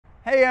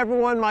Hey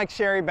everyone, Mike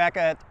Sherry back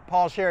at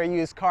Paul Sherry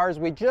Used Cars.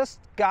 We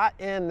just got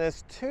in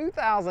this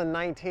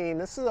 2019,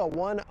 this is a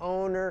one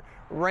owner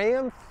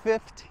Ram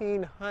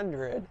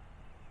 1500.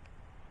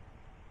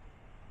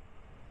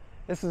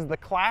 This is the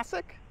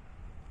Classic.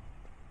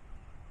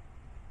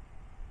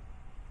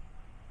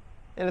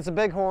 And it's a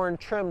bighorn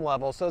trim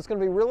level, so it's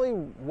going to be really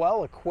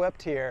well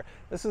equipped here.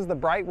 This is the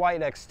bright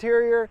white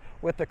exterior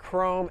with the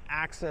chrome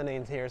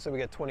accenting here. So we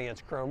get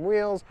 20-inch chrome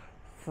wheels,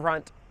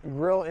 front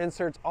grille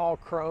inserts, all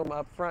chrome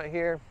up front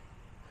here.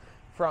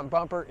 Front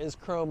bumper is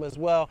chrome as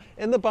well.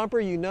 In the bumper,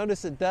 you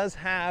notice it does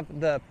have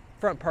the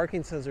front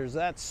parking sensors.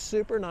 That's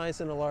super nice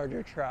in a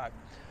larger truck.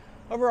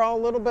 Overall,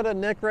 a little bit of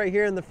nick right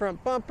here in the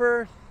front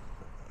bumper.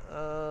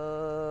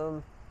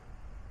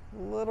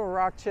 Little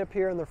rock chip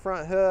here in the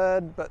front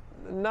hood, but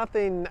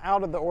nothing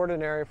out of the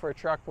ordinary for a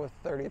truck with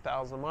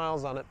 30,000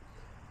 miles on it.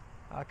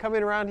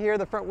 Coming around here,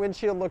 the front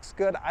windshield looks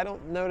good. I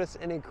don't notice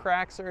any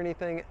cracks or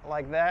anything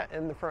like that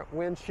in the front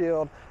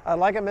windshield.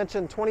 Like I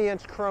mentioned,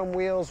 20-inch chrome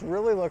wheels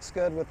really looks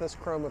good with this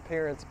chrome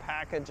appearance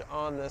package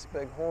on this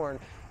Bighorn.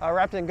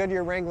 Wrapped in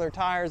Goodyear Wrangler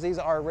tires. These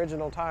are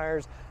original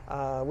tires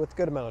with a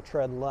good amount of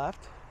tread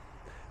left.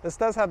 This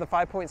does have the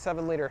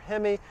 5.7 liter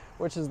Hemi,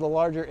 which is the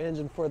larger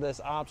engine for this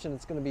option.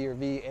 It's going to be your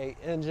V8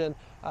 engine.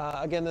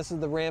 Again, this is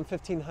the Ram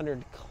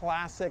 1500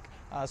 Classic.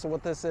 So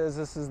what this is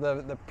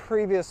the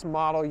previous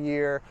model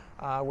year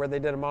where they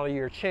did a model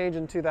year change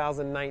in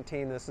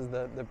 2019. This is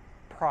the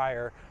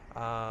prior,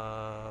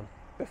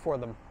 before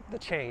the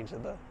change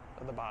of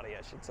the body,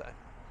 I should say.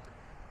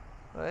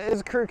 It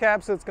is a crew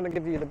cab, so it's going to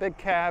give you the big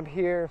cab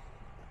here.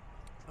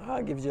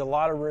 Gives you a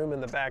lot of room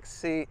in the back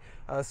seat.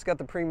 It's got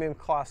the premium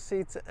cloth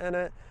seats in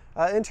it.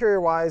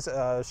 Interior wise,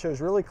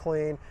 shows really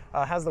clean.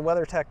 Has the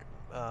WeatherTech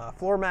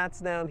floor mats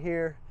down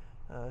here.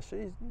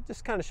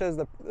 Just kind of shows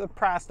the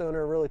past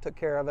owner really took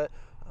care of it.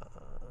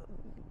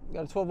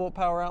 Got a 12-volt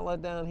power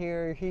outlet down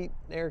here. Heat,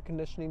 air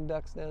conditioning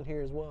ducts down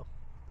here as well.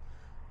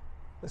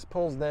 This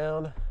pulls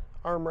down,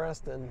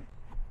 armrest and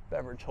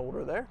beverage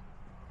holder there.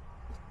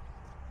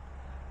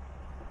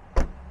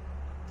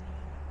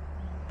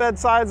 Bed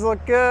sides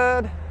look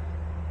good.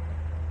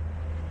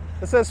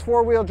 It says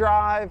four-wheel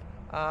drive.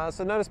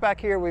 So notice back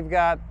here we've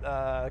got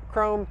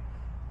chrome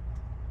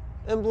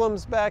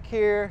emblems back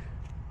here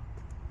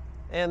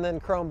and then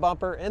chrome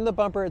bumper. In the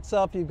bumper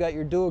itself, you've got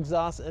your dual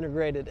exhaust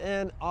integrated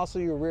in. Also,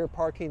 your rear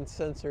parking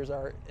sensors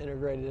are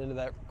integrated into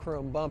that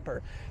chrome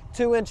bumper.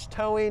 2-inch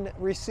towing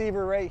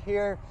receiver right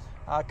here.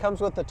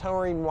 Comes with the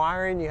towing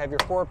wiring. You have your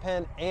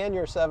 4-pin and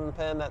your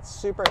 7-pin. That's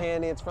super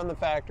handy. It's from the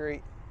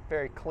factory.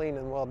 Very clean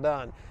and well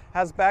done.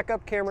 Has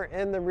backup camera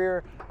in the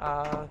rear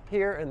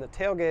here in the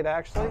tailgate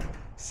actually.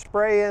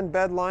 Spray in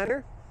bed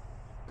liner.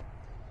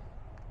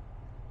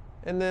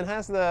 And then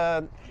has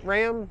the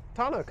Ram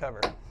tonneau cover.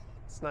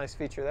 It's a nice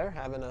feature there,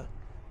 having a,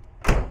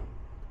 I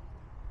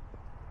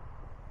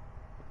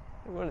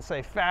wouldn't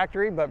say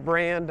factory, but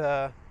brand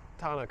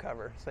tonneau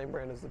cover. Same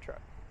brand as the truck.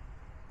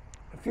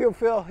 Fuel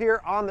fill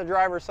here on the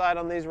driver's side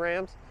on these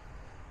Rams.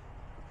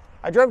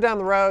 I drove down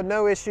the road,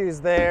 no issues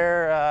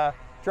there.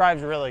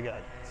 Drives really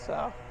good. So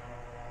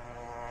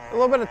a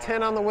little bit of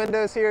tint on the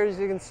windows here, as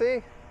you can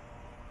see.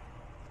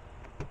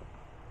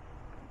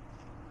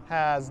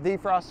 Has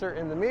defroster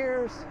in the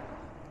mirrors.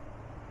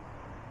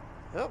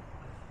 Oh,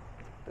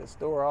 this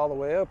door all the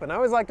way open. I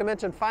always like to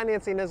mention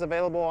financing is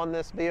available on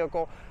this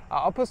vehicle.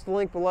 I'll post the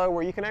link below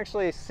where you can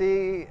actually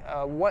see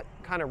what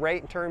kind of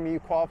rate and term you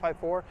qualify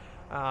for,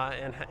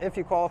 and if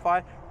you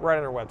qualify, right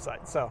on our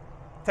website. So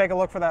take a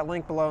look for that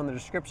link below in the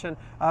description.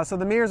 So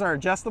the mirrors are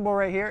adjustable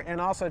right here, and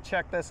also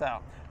check this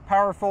out.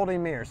 Power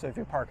folding mirrors. So if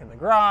you park in the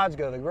garage,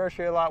 go to the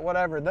grocery lot,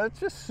 whatever, that's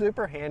just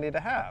super handy to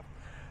have.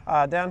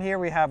 Down here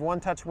we have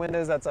one-touch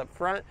windows, that's up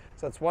front.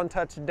 So it's one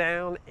touch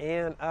down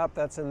and up.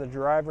 That's in the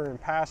driver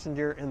and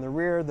passenger. In the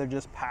rear, they're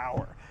just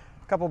power.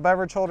 A couple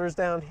beverage holders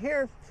down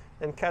here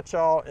and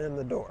catch-all in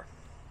the door.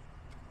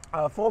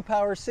 Full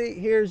power seat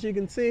here, as you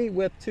can see,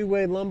 with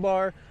two-way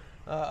lumbar.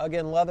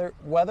 Again,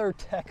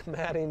 WeatherTech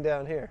matting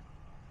down here.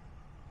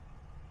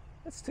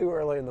 It's too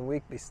early in the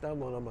week to be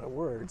stumbling on my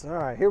words. All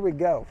right, here we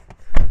go.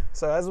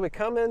 So as we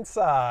come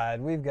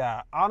inside, we've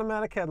got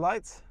automatic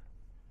headlights.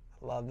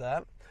 Love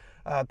that.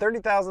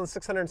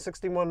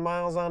 30,661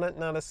 miles on it.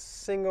 Not a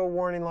single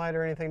warning light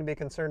or anything to be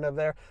concerned of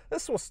there.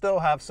 This will still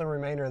have some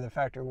remainder of the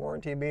factory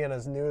warranty, being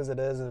as new as it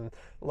is and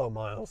low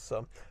miles.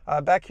 So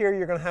back here,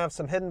 you're going to have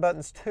some hidden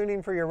buttons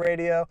tuning for your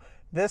radio.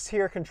 This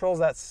here controls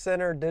that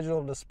center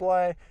digital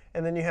display,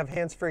 and then you have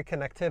hands-free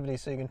connectivity,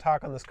 so you can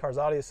talk on this car's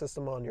audio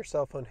system on your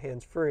cell phone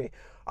hands-free.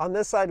 On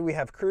this side, we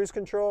have cruise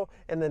control,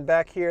 and then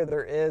back here,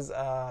 there is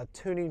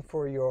tuning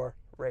for your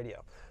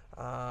radio,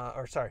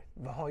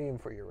 volume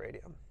for your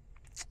radio.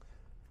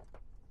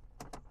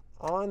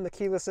 On the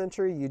keyless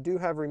entry, you do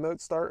have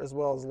remote start as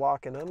well as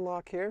lock and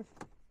unlock here.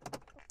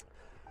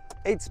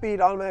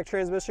 8-speed automatic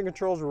transmission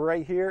controls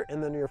right here,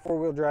 and then your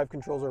 4-wheel drive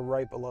controls are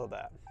right below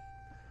that.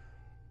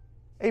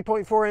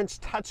 8.4-inch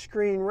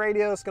touchscreen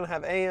radio. It's going to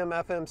have AM,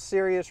 FM,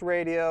 Sirius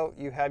radio.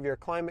 You have your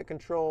climate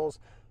controls,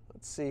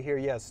 Let's see here.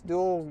 Yes,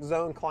 dual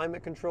zone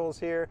climate controls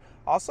here.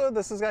 Also,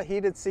 this has got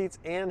heated seats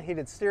and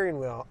heated steering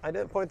wheel. I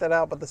didn't point that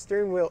out, but the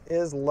steering wheel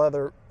is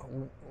leather,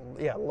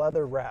 yeah,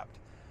 leather wrapped.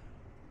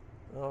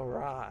 All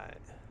right.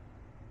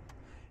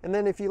 And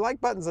then if you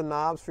like buttons and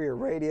knobs for your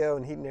radio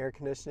and heat and air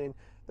conditioning,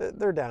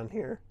 they're down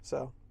here.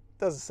 So it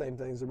does the same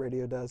thing as the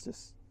radio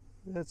does,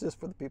 that's just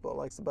for the people that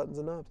likes the buttons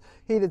and knobs.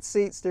 Heated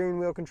seat, steering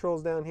wheel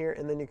controls down here,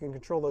 and then you can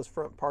control those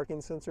front parking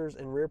sensors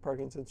and rear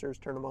parking sensors,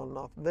 turn them on and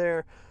off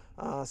there.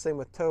 Same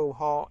with tow,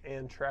 haul,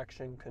 and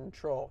traction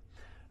control.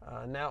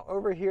 Now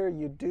over here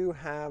you do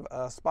have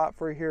a spot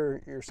for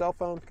your cell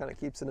phone, kind of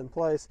keeps it in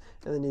place,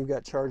 and then you've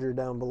got charger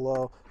down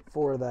below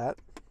for that.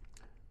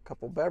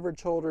 Couple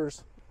beverage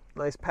holders,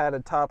 nice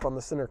padded top on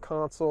the center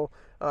console.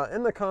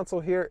 In the console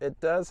here, it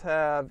does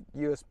have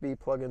USB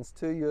plugins,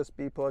 2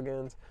 USB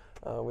plugins,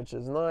 which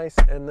is nice.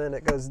 And then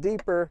it goes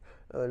deeper.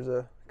 There's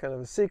a kind of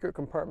a secret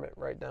compartment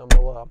right down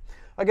below.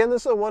 Again,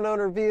 this is a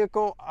one-owner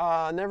vehicle,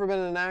 never been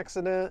in an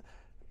accident,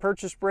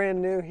 purchased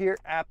brand new here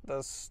at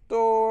the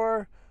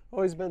store,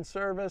 always been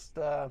serviced.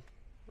 Show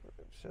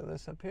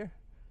this up here.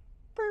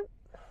 Boop.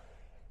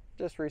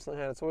 Just recently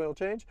had its oil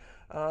change.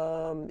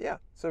 Yeah,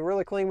 so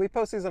really clean. We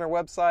post these on our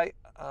website.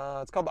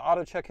 It's called the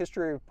Auto Check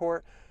History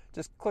Report.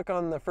 Just click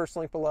on the first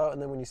link below,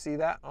 and then when you see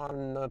that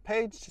on the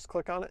page, just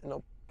click on it and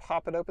it'll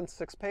pop it open.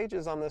 6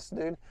 pages on this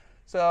dude.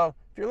 So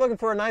if you're looking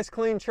for a nice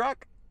clean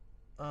truck,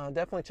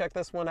 definitely check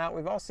this one out.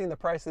 We've all seen the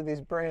price of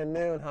these brand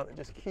new and how it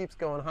just keeps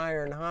going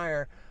higher and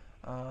higher.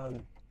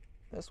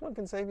 This one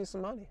can save you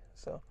some money.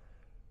 So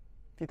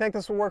if you think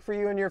this will work for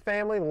you and your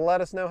family,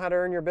 let us know how to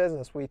earn your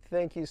business. We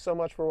thank you so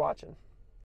much for watching.